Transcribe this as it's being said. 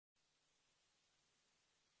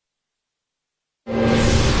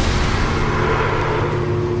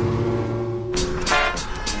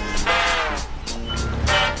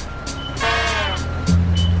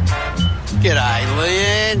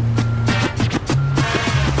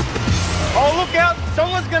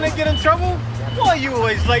gonna get in trouble? Why are you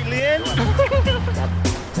always late, Leanne?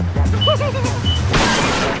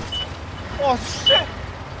 Oh, shit.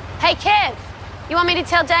 Hey, Kev, you want me to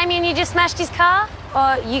tell Damien you just smashed his car? Or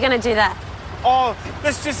are you going to do that? Oh,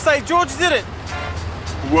 let's just say George did it.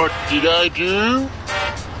 What did I do?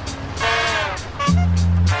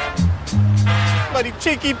 Bloody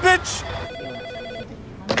cheeky bitch.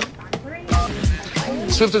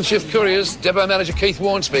 Swift and Shift Couriers, Depot Manager Keith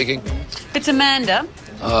Warren speaking. It's Amanda.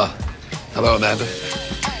 Ah, hello, Amanda.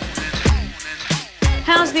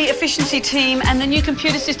 How's the efficiency team and the new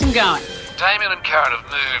computer system going? Damien and Karen have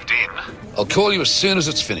moved in. I'll call you as soon as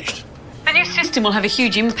it's finished. The new system will have a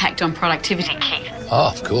huge impact on productivity, Keith.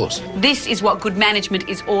 Oh, of course. This is what good management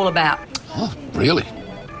is all about. Oh, really?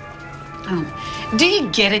 Oh. Do you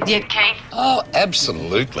get it yet, Keith? Oh,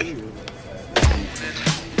 absolutely.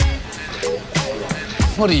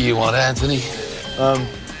 What do you want, Anthony?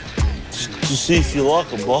 To see if you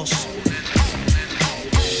like a boss.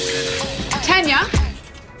 Tanya,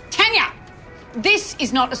 this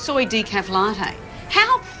is not a soy decaf latte.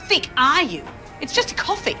 How thick are you? It's just a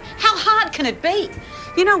coffee. How hard can it be?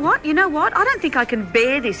 You know what? I don't think I can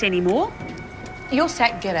bear this anymore. You're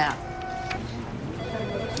sacked, get out.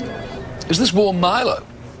 Is this warm Milo?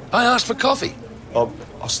 I asked for coffee.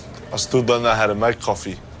 I still don't know how to make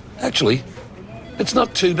coffee. Actually, it's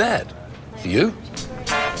not too bad. For you?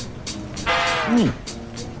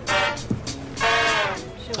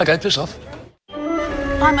 OK, piss off.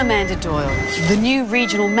 I'm Amanda Doyle, the new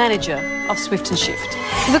regional manager of Swift and Shift.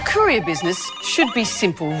 The courier business should be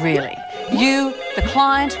simple, really. You, the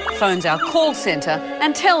client, phones our call centre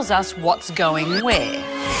and tells us what's going where.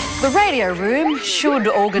 The radio room should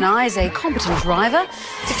organise a competent driver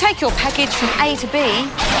to take your package from A to B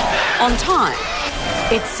on time.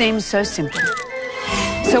 It seems so simple.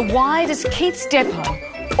 So why does Keith's depot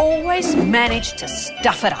always manage to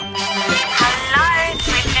stuff it up? Hello,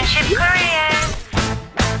 Swift and Shift Couriers.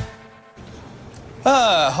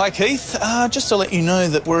 Hi, Keith. Just to let you know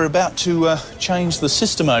that we're about to change the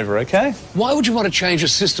system over, OK? Why would you want to change a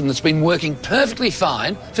system that's been working perfectly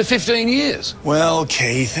fine for 15 years? Well,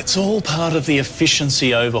 Keith, it's all part of the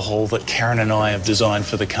efficiency overhaul that Karen and I have designed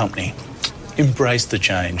for the company. Embrace the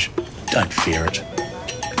change. Don't fear it.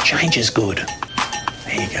 Change is good.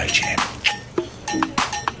 There you go, champ.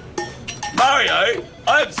 Mario,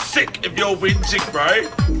 I'm sick of your whinging, bro.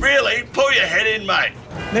 Really, pull your head in, mate.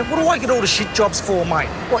 Man, what do I get all the shit jobs for, mate?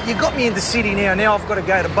 What, you got me in the city now I've got to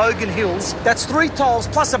go to Bogan Hills. That's 3 tolls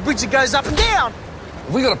plus a bridge that goes up and down.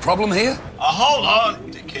 Have we got a problem here? Hold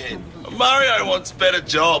on, dickhead. Mario wants better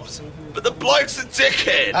jobs, but the bloke's a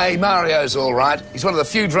dickhead. Hey, Mario's all right. He's one of the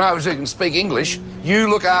few drivers who can speak English. You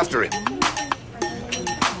look after him.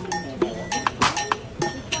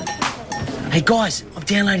 Hey, guys, I'm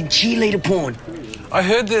downloading cheerleader porn. I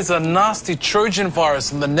heard there's a nasty Trojan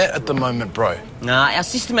virus in the net at the moment, bro. Nah, our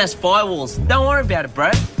system has firewalls. Don't worry about it,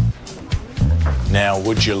 bro. Now,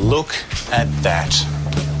 would you look at that?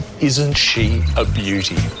 Isn't she a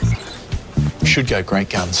beauty? Should go great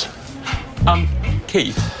guns.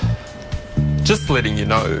 Keith, just letting you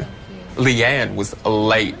know, Leanne was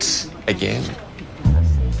late again.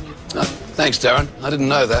 Oh, thanks, Darren. I didn't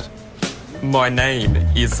know that. My name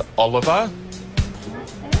is Oliver.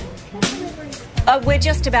 We're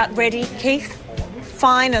just about ready, Keith.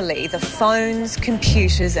 Finally, the phones,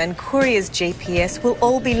 computers and Couriers GPS will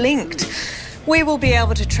all be linked. We will be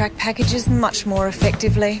able to track packages much more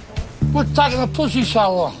effectively. What's taking the pussy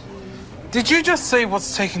so long? Did you just say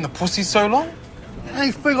what's taking the pussy so long?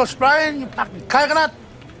 You speak Australian, you fucking coconut.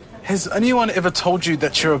 Has anyone ever told you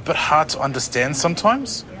that you're a bit hard to understand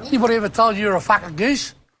sometimes? Anybody ever told you you're a fucking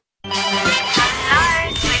goose?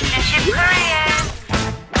 Hello, Swift and Shift Couriers.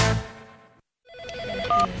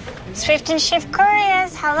 Swift and Shift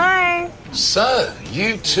Couriers, hello. So,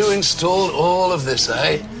 you two installed all of this,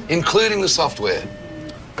 eh? Including the software?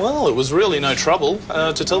 Well, it was really no trouble.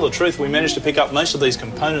 To tell the truth, we managed to pick up most of these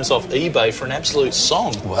components off eBay for an absolute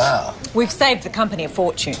song. Wow. We've saved the company a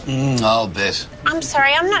fortune. I'll bet. I'm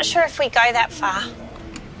sorry, I'm not sure if we go that far.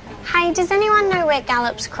 Hey, does anyone know where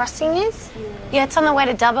Gallup's Crossing is? Yeah, it's on the way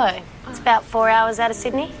to Dubbo. It's about 4 hours out of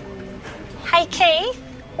Sydney. Hey, Keith,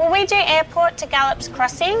 will we do airport to Gallup's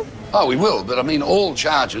Crossing? Oh, we will, but I mean all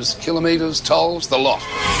charges, kilometres, tolls, the lot.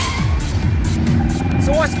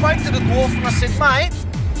 So I spoke to the dwarf and I said, mate,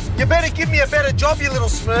 you better give me a better job, you little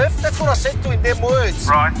smurf. That's what I said to him, them words.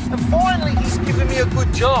 Right. And finally he's given me a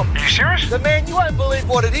good job. Are you serious? But man, you won't believe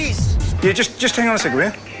what it is. Yeah, just hang on a second,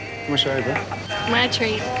 man. Let me show you, bro. My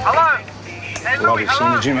treat. Hello. Hey, Louie,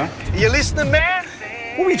 hello. In the gym, huh? Are you listening, man?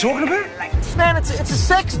 What were you talking about? Man, it's a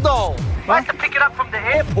sex doll. I have to pick it up from the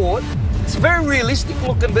airport, It's very realistic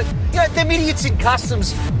looking, but, you know, them idiots in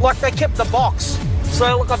customs, like, they kept the box.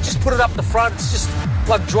 So, look, I've just put it up the front. It's just,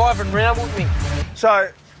 like, driving round with me. So,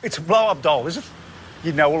 it's a blow-up doll, is it?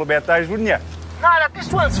 You'd know all about those, wouldn't you? No,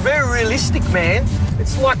 this one's very realistic, man.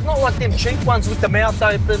 It's like not like them cheap ones with the mouth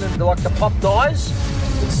open and like the popped eyes.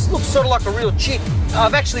 It looks sort of like a real chick.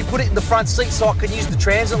 I've actually put it in the front seat so I can use the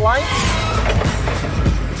transit lane.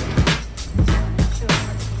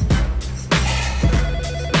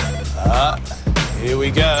 Here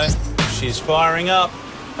we go. She's firing up.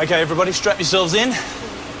 Okay, everybody, strap yourselves in.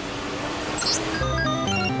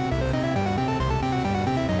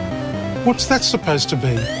 What's that supposed to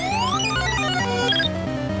be?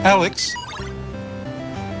 Alex,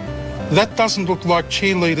 that doesn't look like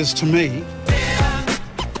cheerleaders to me.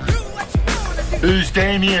 Who's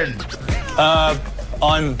Damien?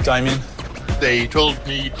 I'm Damien. They told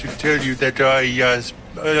me to tell you that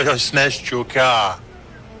I smashed your car.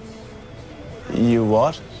 You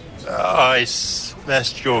what? I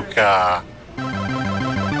smashed your car.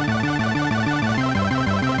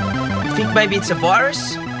 Think maybe it's a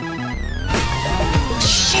virus?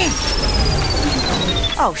 Shit!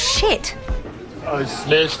 Oh, shit. I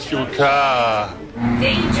smashed your car.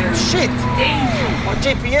 Danger. Shit. Danger. My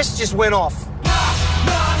GPS just went off.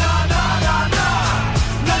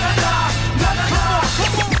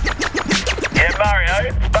 Yeah,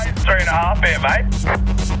 Mario, space 3.5 here, mate.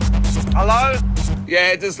 Hello?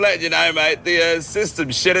 Yeah, just letting you know, mate, the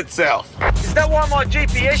system shit itself. Is that why my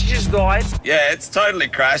GPS just died? Yeah, it's totally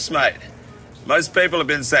crashed, mate. Most people have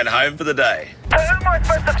been sent home for the day. Who am I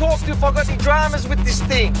supposed to talk to if I got any dramas with this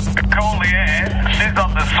thing? Call Leanne. She's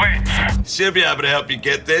on the switch. She'll be able to help you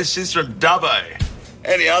get there. She's from Dubbo.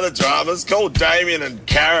 Any other dramas, call Damien and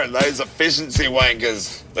Karen, those efficiency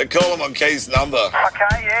wankers. They call them on Keith's number.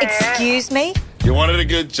 Okay, yeah. Excuse me? You wanted a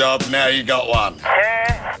good job, now you got one.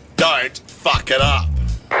 Yeah. Don't fuck it up.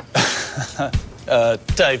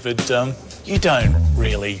 David, you don't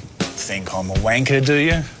really think I'm a wanker, do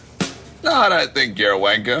you? No, I don't think you're a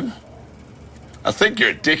wanker. I think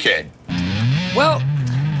you're a dickhead. Well,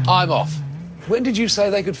 I'm off. When did you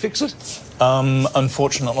say they could fix it?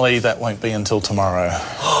 Unfortunately, that won't be until tomorrow.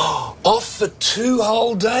 Off for 2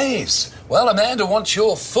 whole days. Well, Amanda wants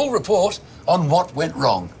your full report on what went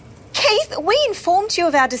wrong. Keith, we informed you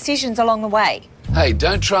of our decisions along the way. Hey,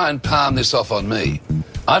 don't try and palm this off on me.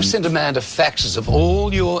 I've sent Amanda faxes of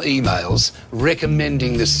all your emails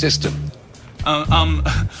recommending this system.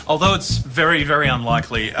 Although it's very, very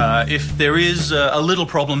unlikely, if there is a little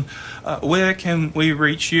problem, where can we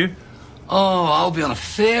reach you? Oh, I'll be on a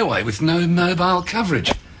fairway with no mobile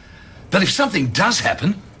coverage. But if something does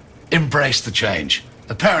happen, embrace the change.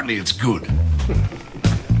 Apparently it's good.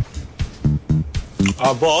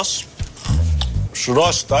 Boss, should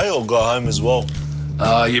I stay or go home as well?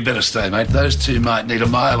 Oh, you better stay, mate. Those two might need a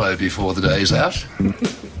Milo before the day's out.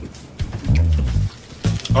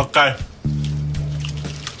 Okay.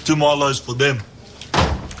 2 Milos for them.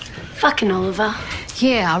 Fucking Oliver.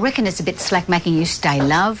 Yeah, I reckon it's a bit slack making you stay,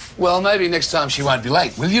 love. Well, maybe next time she won't be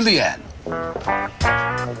late, will you, Leanne?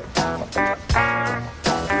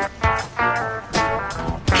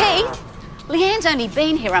 Keith, Leanne's only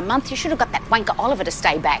been here a month. You should have got that wanker Oliver to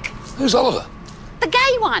stay back. Who's Oliver? The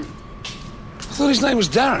gay one. I thought his name was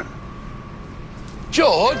Darren.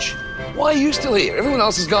 George, why are you still here? Everyone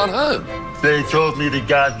else has gone home. They told me to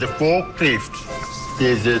guard the forklift.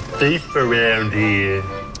 There's a thief around here.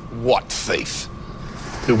 What thief?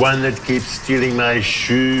 The one that keeps stealing my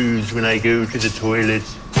shoes when I go to the toilet.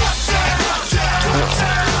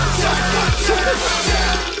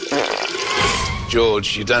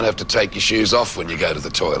 George, you don't have to take your shoes off when you go to the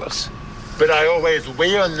toilet. But I always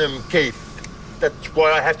wear them, Keith. That's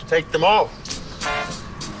why I have to take them off.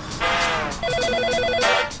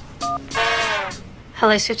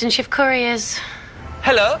 Hello, Swift and Shift Couriers.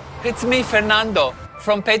 Hello, it's me, Fernando,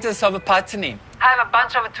 from Peters of Putney. I have a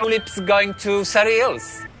bunch of tulips going to Surrey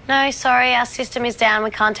Hills. No, sorry, our system is down. We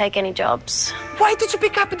can't take any jobs. Why did you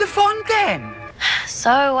pick up the phone then?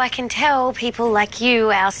 So I can tell people like you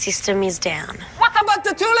our system is down. What about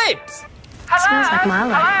the tulips? Smells like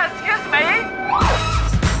Marlowe. Hello, excuse me?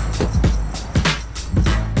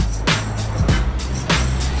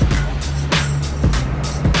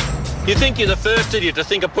 You think you're the first idiot to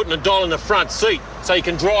think of putting a doll in the front seat so you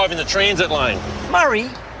can drive in the transit lane. Murray,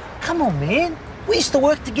 come on, man. We used to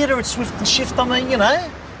work together at Swift and Shift. I mean, you know,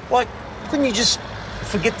 like, couldn't you just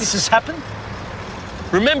forget this has happened?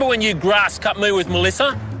 Remember when you grass cut me with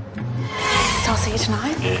Melissa? So I'll see you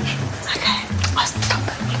tonight? Yeah. Okay. I'll stop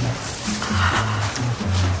it.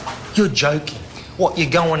 You're joking. What, you're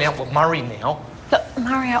going out with Murray now? Look,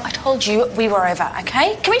 Mario, I told you we were over,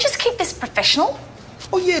 okay? Can we just keep this professional?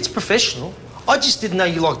 Oh, yeah, it's professional. I just didn't know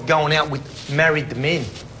you liked going out with married men.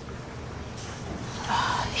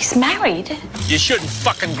 He's married. You shouldn't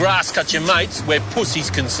fucking grass cut your mates where pussy's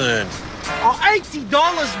concerned. Oh,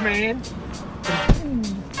 $80, man.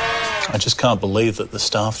 I just can't believe that the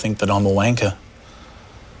staff think that I'm a wanker.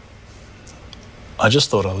 I just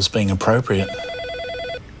thought I was being appropriate.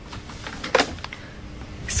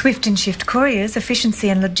 Swift and Shift Couriers, Efficiency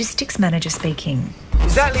and Logistics Manager speaking.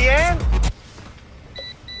 Is that Leanne?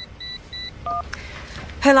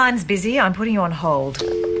 Her line's busy. I'm putting you on hold.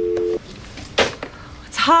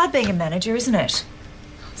 It's hard being a manager, isn't it?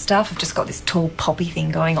 Staff have just got this tall poppy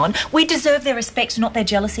thing going on. We deserve their respect, not their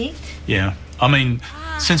jealousy. Yeah, I mean,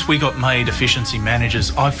 since we got made efficiency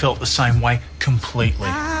managers, I've felt the same way completely.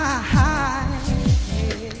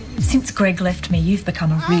 Since Greg left me, you've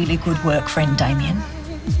become a really good work friend, Damien.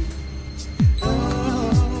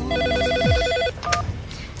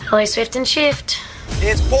 Hello, Swift and Shift.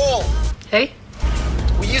 Yeah, it's Paul. Who?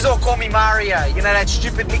 Well, you all call me Mario. You know that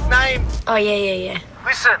stupid nickname? Oh, yeah.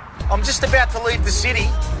 Listen, I'm just about to leave the city.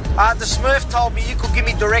 The Smurf told me you could give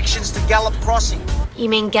me directions to Gallop Crossing. You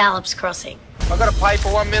mean Gallop's Crossing? I got a paper,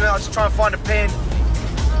 1 minute. I'll just try and find a pen.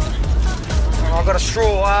 Oh, I got a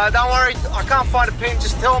straw. Don't worry, I can't find a pen.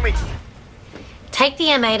 Just tell me. Take the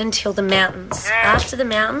M8 until the mountains. Yeah. After the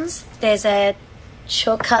mountains, there's a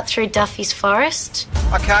shortcut through Duffy's Forest.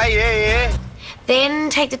 Okay, yeah. Then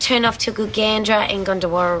take the turn off to Gugandra and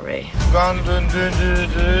Gondawarru.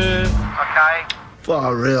 Okay.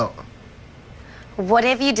 Far out.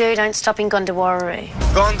 Whatever you do, don't stop in Gondawarru.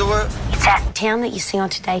 Gondawarru? It's that town that you see on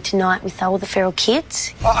Today Tonight with all the feral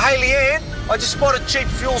kids. Oh, hey, Leanne, I just spotted cheap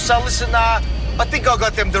fuel, so listen, I think I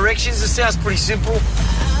got them directions. It sounds pretty simple.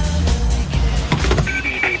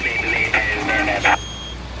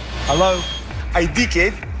 Hello? Hey,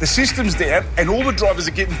 dickhead, the system's down and all the drivers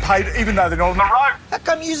are getting paid even though they're not on the road. How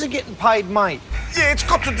come yous are getting paid, mate? Yeah, it's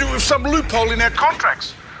got to do with some loophole in our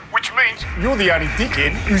contracts. Which means you're the only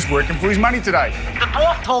dickhead who's working for his money today. The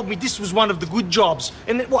dwarf told me this was one of the good jobs.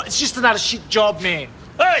 And it's just another shit job, man.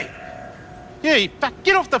 Hey! Yeah,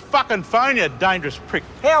 get off the fucking phone, you dangerous prick.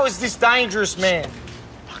 How is this dangerous, man?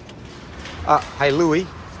 Hey, Louis,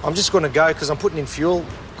 I'm just going to go because I'm putting in fuel.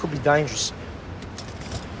 Could be dangerous.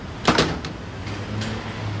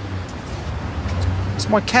 It's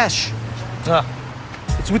my cash.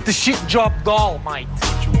 It's with the shit job doll, mate.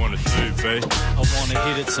 What you want to do, babe? I want to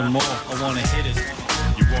hit it some more. I want to hit it.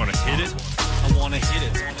 You want to hit it? I want to hit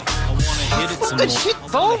it. I want to hit it some more. Good shit,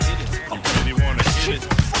 doll. You really want to hit it?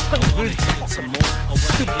 I want to hit it some more. I want to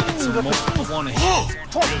hit it some more. I want to hit it.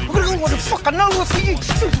 I'm going to go with the fucking nowhere for you,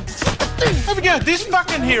 stupid fucking thing. Have a go at this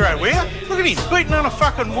fucking hero, will you? Look at him, beating on a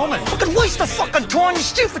fucking woman. Fucking waste of fucking time, you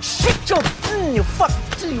stupid shit job. You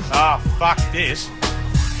fucking... Ah, fuck this.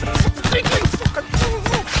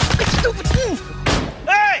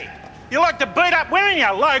 Hey! You like to beat up women,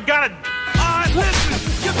 you low-gutted... Listen,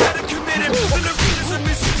 you better commit it. The readers are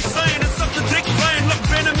insane. It's up the dick playing. Look,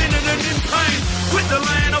 venom in it and in pain. With the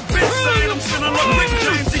land, I've been saying I'm spinning like Rick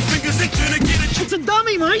James. These fingers itching to get it. It's a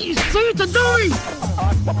dummy, mate. You see, it's a dummy.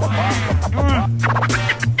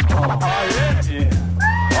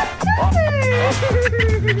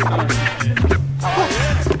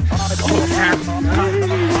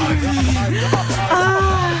 Oh, yeah.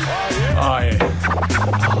 Oh, yeah.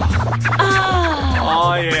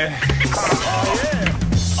 Oh, yeah.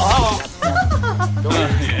 Oh.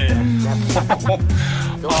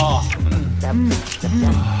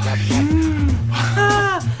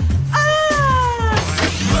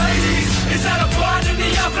 Ladies, is that a bun in the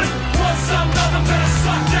oven? Want some loving? Better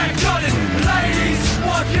suck that cutting. Ladies,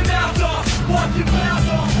 wipe your mouth off. Wipe your mouth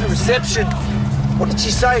off. The reception. What did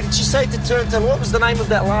she say? Did she say to turn to... What was the name of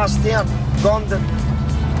that last town? Gondon.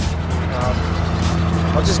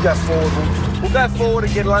 I'll just go forward. We'll go forward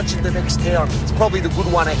and get lunch at the next town. It's probably the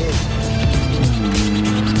good one ahead.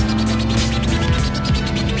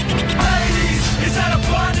 Ladies, is that a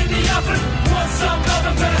bun in the oven? Want some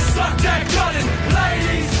loving? Better suck that cutting.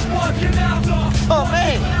 Ladies, wipe your mouth off. Oh,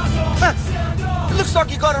 man. It looks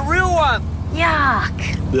like you got a real one.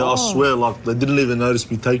 Yuck. Yeah, I swear, like, they didn't even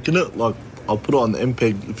notice me taking it. Like, I'll put it on the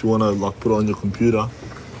MPEG if you want to, like, put it on your computer.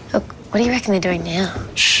 Look, what do you reckon they're doing now?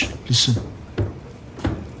 Shh, listen.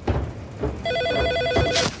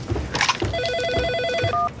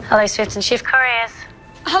 Hello, Swift and Shift Couriers.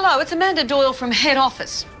 Hello, it's Amanda Doyle from head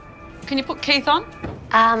office. Can you put Keith on?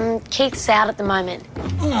 Keith's out at the moment.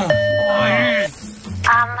 Hi,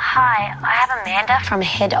 I have Amanda from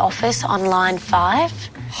head office on line 5.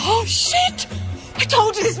 Oh, shit! I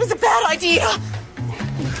told you this was a bad idea.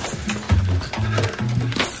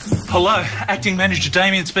 Hello, Acting Manager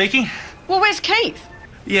Damien speaking. Well, where's Keith?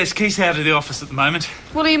 Yes, Keith's out of the office at the moment.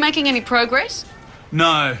 Well, are you making any progress?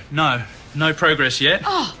 No progress yet.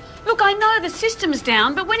 Oh, look, I know the system's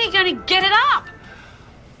down, but when are you going to get it up?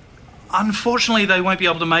 Unfortunately, they won't be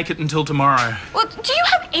able to make it until tomorrow. Well, do you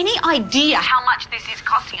have any idea how much this is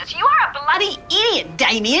costing us? You are a bloody idiot,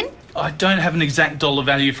 Damien. I don't have an exact dollar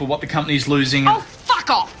value for what the company's losing. Oh, fuck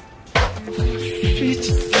off!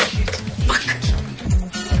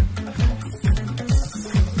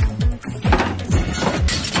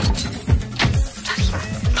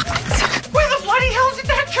 Where the bloody hell did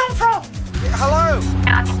that come from? Hello?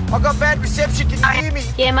 I've got bad reception. Can you hear me?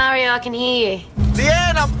 Yeah, Mario, I can hear you.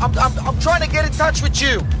 Leanne, I'm trying to get in touch with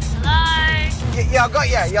you. Hello? Yeah, I got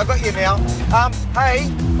you. Yeah, I got you now. Hey,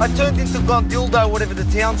 I turned into Gondildo, whatever the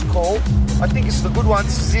town's called. I think it's the good one.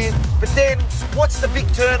 This is it. But then, what's the big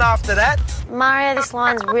turn after that? Mario, this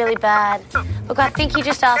line's really bad. Look, I think you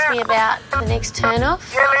just asked me about the next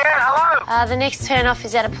turn-off. Yeah, Leanne, hello? The next turn-off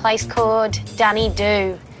is at a place called Dunny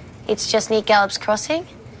Doo. It's just near Gallup's Crossing.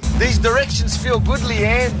 These directions feel good,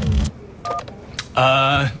 Leanne.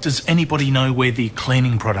 Does anybody know where the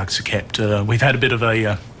cleaning products are kept? We've had a bit of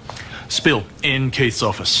a spill in Keith's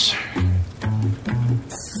office.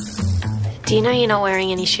 Do you know you're not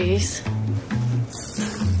wearing any shoes?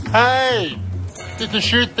 Hey! Did the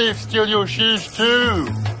shoe thief steal your shoes too?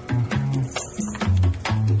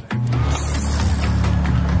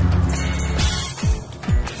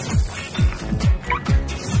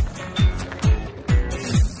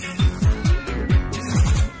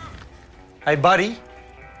 Hey, buddy,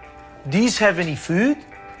 do you have any food?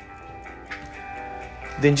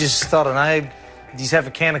 Then just, I don't know, do you have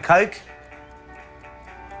a can of Coke?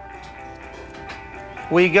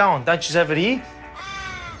 Where you going? Don't you have it here?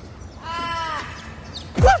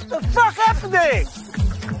 What the fuck happened there?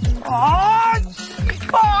 Oh,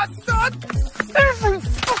 God, every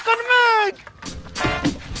fucking mug!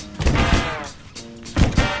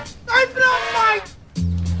 Open up, mate!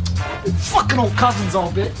 Fucking old cousins,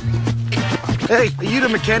 I'll bet. Hey, are you the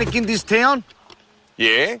mechanic in this town?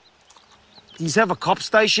 Yeah? Do you have a cop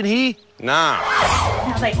station here? Nah.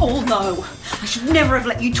 Now they all know. I should never have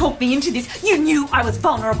let you talk me into this. You knew I was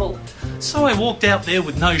vulnerable. So I walked out there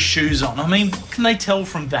with no shoes on. I mean, what can they tell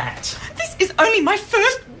from that? This is only my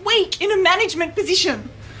first week in a management position.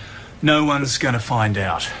 No one's going to find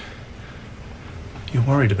out. You're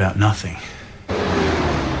worried about nothing.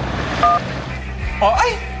 Oh,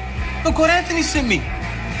 hey! Look what Anthony sent me.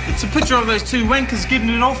 It's a picture of those two wankers getting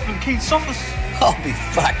it off in Keith's office. I'll be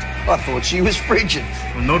fucked. I thought she was frigid.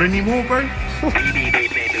 Well, not anymore, bro.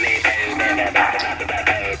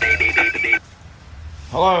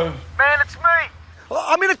 Hello? Man, it's me.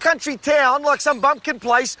 I'm in a country town, like some bumpkin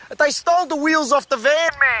place. They stole the wheels off the van,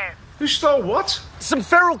 man. Who stole what? Some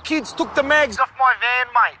feral kids took the mags off my van,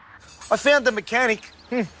 mate. I found the mechanic.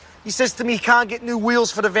 He says to me he can't get new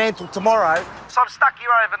wheels for the van till tomorrow, so I'm stuck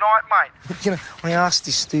here overnight, mate. You know, I asked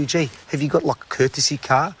this stooge, have you got, like, a courtesy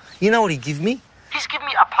car? You know what he give me? He's given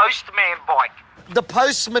me a postman bike. The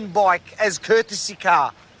postman bike as courtesy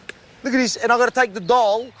car. Look at this, and I've got to take the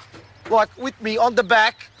doll, like, with me on the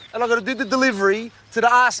back, and I've got to do the delivery to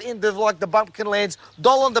the arse end of, like, the bumpkin lands,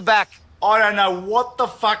 doll on the back. I don't know what the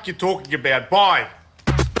fuck you're talking about. Bye.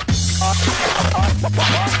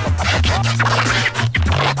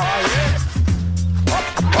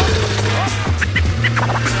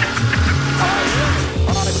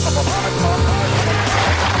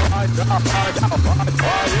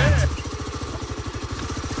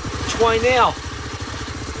 Which way now?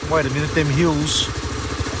 Wait a minute, them hills.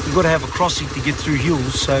 You've got to have a crossing to get through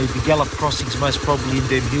hills, so the Gallup crossing's most probably in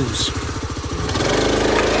them hills.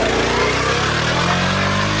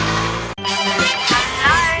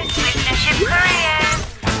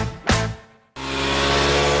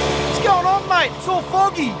 What's going on, mate? It's all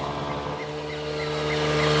foggy.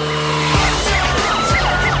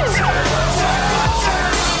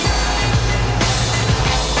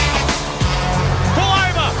 Pull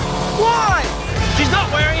over! Why? She's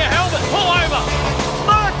not wearing a helmet. Pull over! It's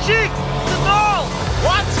not a chick. It's a doll.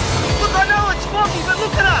 What? Look, I know it's foggy, but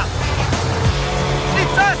look at her.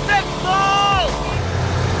 It's a sex doll.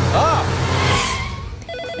 Ah.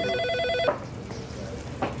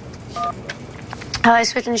 Hello,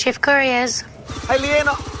 Switch and Shift Couriers. Hey,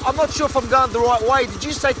 Leanna, I'm not sure if I'm going the right way. Did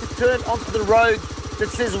you say to turn onto the road that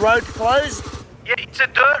says road closed? Yeah, it's a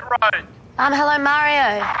dirt road. Hello,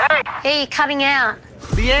 Mario. Hey. Yeah, you're cutting out.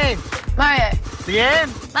 Leanne. Mario.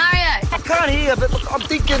 Leanne? Mario. I can't hear, but look, I'm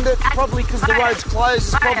thinking that probably because the road's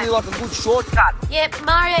closed, it's probably like a good shortcut. Yeah,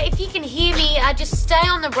 Mario, if you can hear me, just stay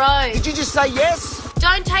on the road. Did you just say yes?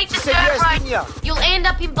 Don't take the said dirt yes, road. didn't ya? You'll end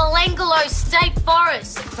up in Belangolo State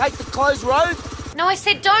Forest. Take the closed road? No, I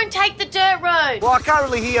said don't take the dirt road. Well, I can't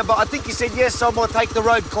really hear, but I think you said yes, so I'm going to take the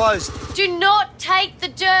road closed. Do not take the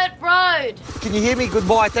dirt road. Can you hear me?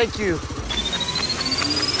 Goodbye, thank you.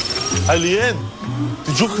 Hey, Leanne,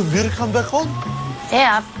 did your computer come back on?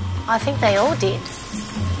 Yeah, I think they all did.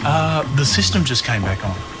 The system just came back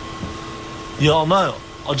on. Yeah, I know.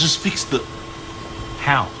 I just fixed it.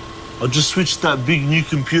 How? I just switched that big new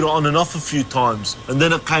computer on and off a few times, and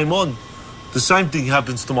then it came on. The same thing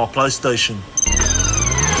happens to my PlayStation.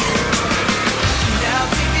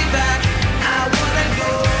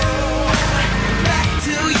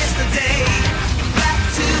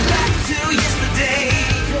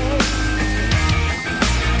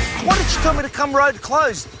 Why did you tell me to come road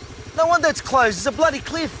closed? No wonder it's closed. It's a bloody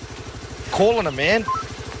cliff. Calling him, man.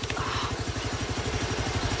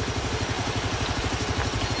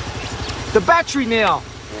 The battery now.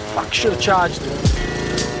 Fuck, should have charged it.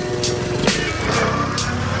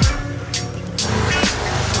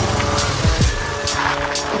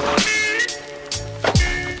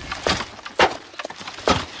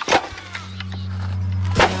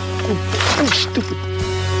 Oh, stupid.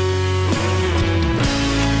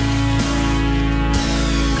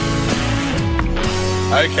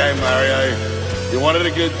 Okay, Mario. You wanted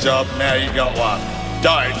a good job, now you got one.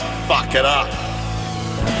 Don't fuck it up.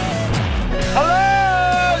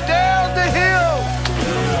 Hello, down the hill.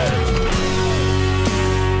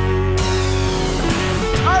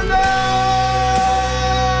 Hello.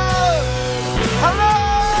 Hello.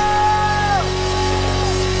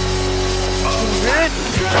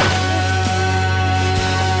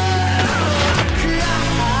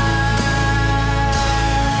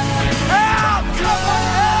 Help! Come on,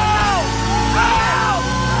 help!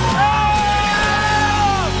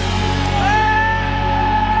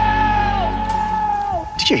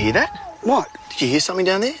 Help! Did you hear that? What? Did you hear something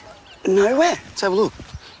down there? No, where? Let's have a look.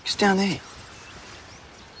 It's down there.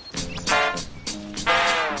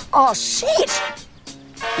 Oh, shit!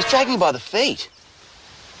 He's dragging me by the feet.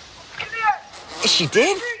 Is she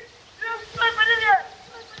dead?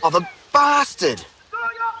 Oh, the bastard!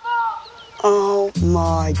 Oh,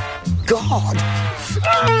 my God.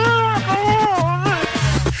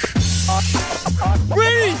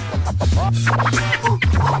 Ready?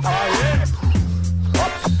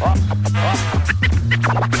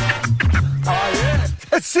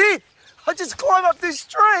 That's it. I just climb up this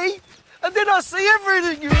tree and then I see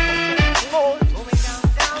everything.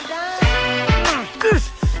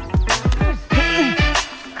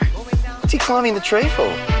 What's he climbing the tree for?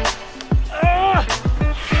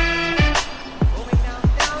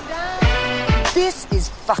 This is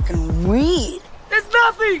fucking weird. There's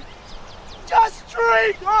nothing. Just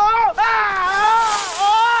tree.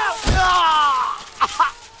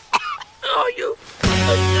 Oh, you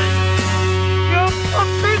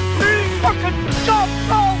fucking jump.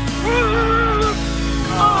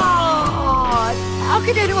 How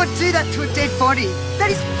can anyone do that to a dead body? That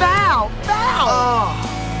is foul. Foul.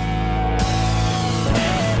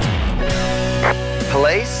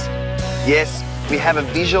 Police? Yes, we have a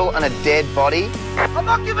visual on a dead body. I'm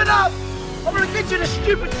not giving up. I'm gonna get you to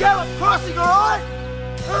stupid Gallup Crossing, all right?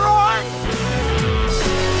 All right?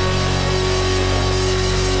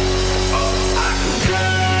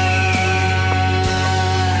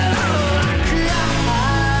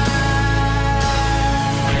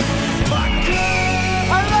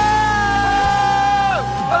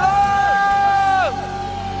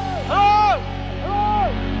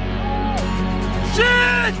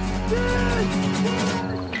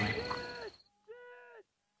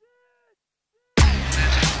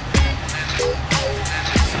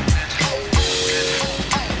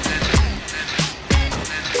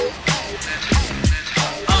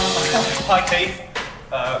 Hi, Keith.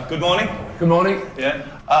 Good morning. Good morning.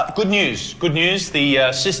 Yeah. Good news. Good news.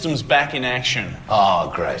 The system's back in action.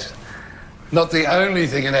 Oh, great. Not the only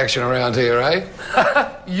thing in action around here, eh?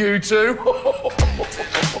 You too.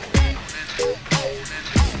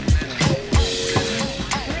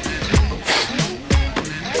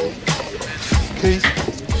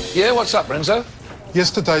 Keith, Yeah, what's up, Renzo?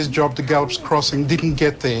 yesterday's job to Gallup's Crossing didn't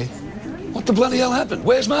get there. What the bloody hell happened?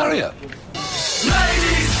 Where's Mario?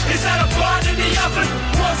 Ladies, is that a bun in the oven?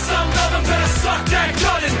 Want some lovin', better suck that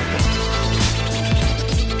guttin'.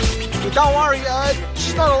 Don't worry,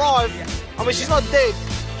 she's not alive. I mean, she's not dead.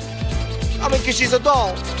 Because she's a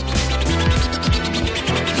doll. Ladies,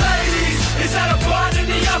 is that a bun in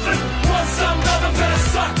the oven?